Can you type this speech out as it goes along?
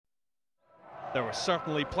there was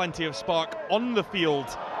certainly plenty of spark on the field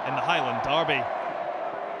in the Highland derby.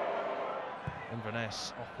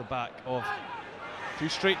 Inverness off the back of 2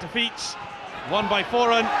 straight defeats, one by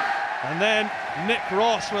Foran, and then Nick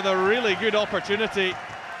Ross with a really good opportunity.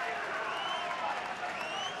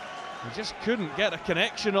 He just couldn't get a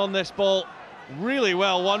connection on this ball. Really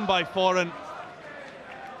well won by Foran.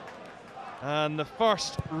 And the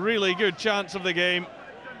first really good chance of the game.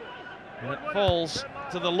 And it falls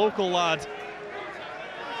to the local lad,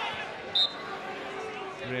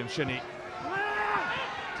 Graham Shinney.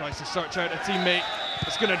 Tries to search out a teammate.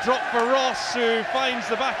 It's going to drop for Ross, who finds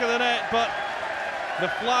the back of the net, but the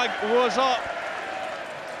flag was up.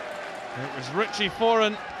 It was Richie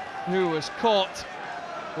Foran who was caught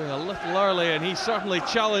going a little early, and he certainly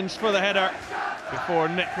challenged for the header before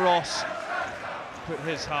Nick Ross put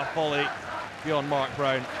his half volley beyond Mark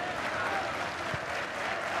Brown.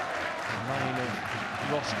 9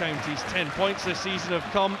 of Ross County's 10 points this season have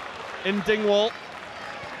come in Dingwall.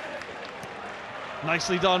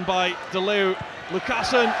 Nicely done by DeLeo.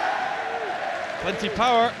 Lucassen, plenty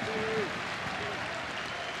power,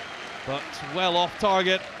 but well off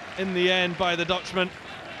target in the end by the Dutchman.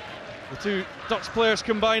 The 2 Dutch players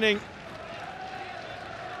combining.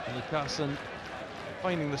 Lucassen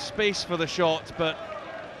finding the space for the shot, but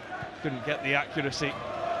couldn't get the accuracy.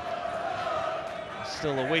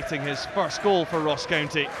 Still awaiting his first goal for Ross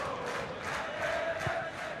County.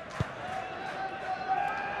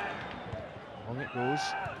 Long it goes.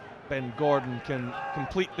 Ben Gordon can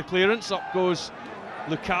complete the clearance. Up goes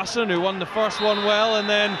Lucassen, who won the first one well, and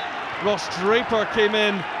then Ross Draper came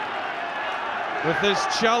in with his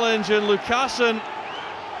challenge, and Lucassen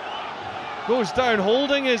goes down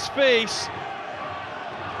holding his face.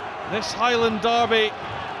 This Highland derby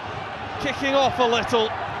kicking off a little.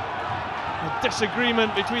 A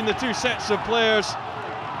disagreement between the 2 sets of players.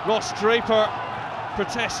 Ross Draper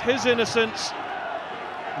protests his innocence.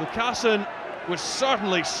 Lucassen was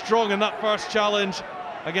certainly strong in that first challenge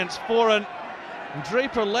against Foran. And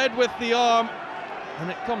Draper led with the arm, and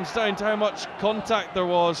it comes down to how much contact there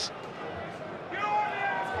was.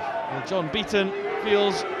 Well, John Beaton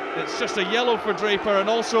feels it's just a yellow for Draper and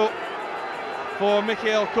also for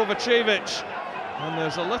Mikhail Kovacevic. And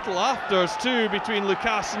there's a little afters too between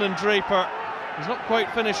Lucassen and Draper. He's not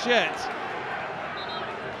quite finished yet.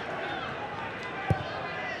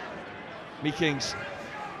 Meekings.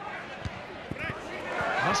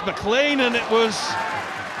 That's McLean, and it was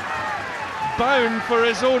bound for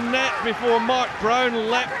his own net before Mark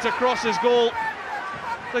Brown leapt across his goal.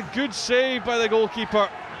 A good save by the goalkeeper.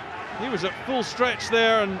 He was at full stretch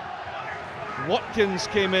there, and Watkins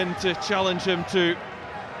came in to challenge him too.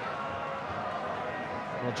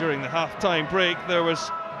 Well, during the half-time break, there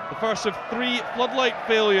was the first of 3 floodlight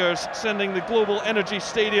failures, sending the Global Energy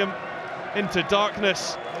Stadium into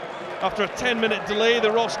darkness. After a 10-minute delay,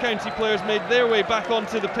 the Ross County players made their way back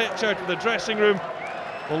onto the pitch out of the dressing room,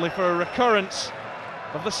 only for a recurrence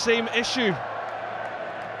of the same issue.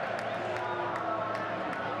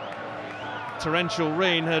 Torrential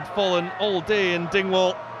rain had fallen all day in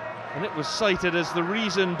Dingwall, and it was cited as the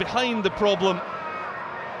reason behind the problem.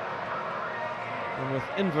 And with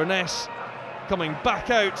Inverness coming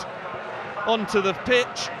back out onto the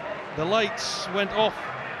pitch, the lights went off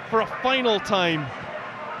for a final time.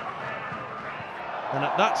 And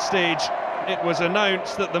at that stage, it was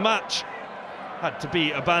announced that the match had to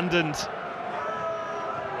be abandoned.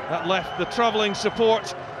 That left the travelling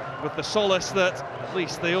support with the solace that at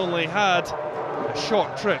least they only had a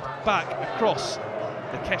short trip back across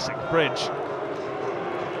the Keswick Bridge.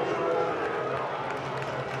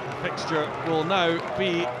 The fixture will now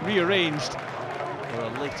be rearranged for a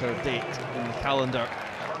later date in the calendar.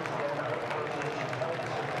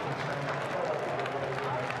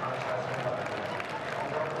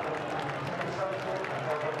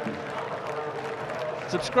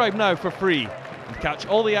 Subscribe now for free and catch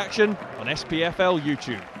all the action on SPFL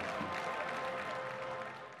YouTube.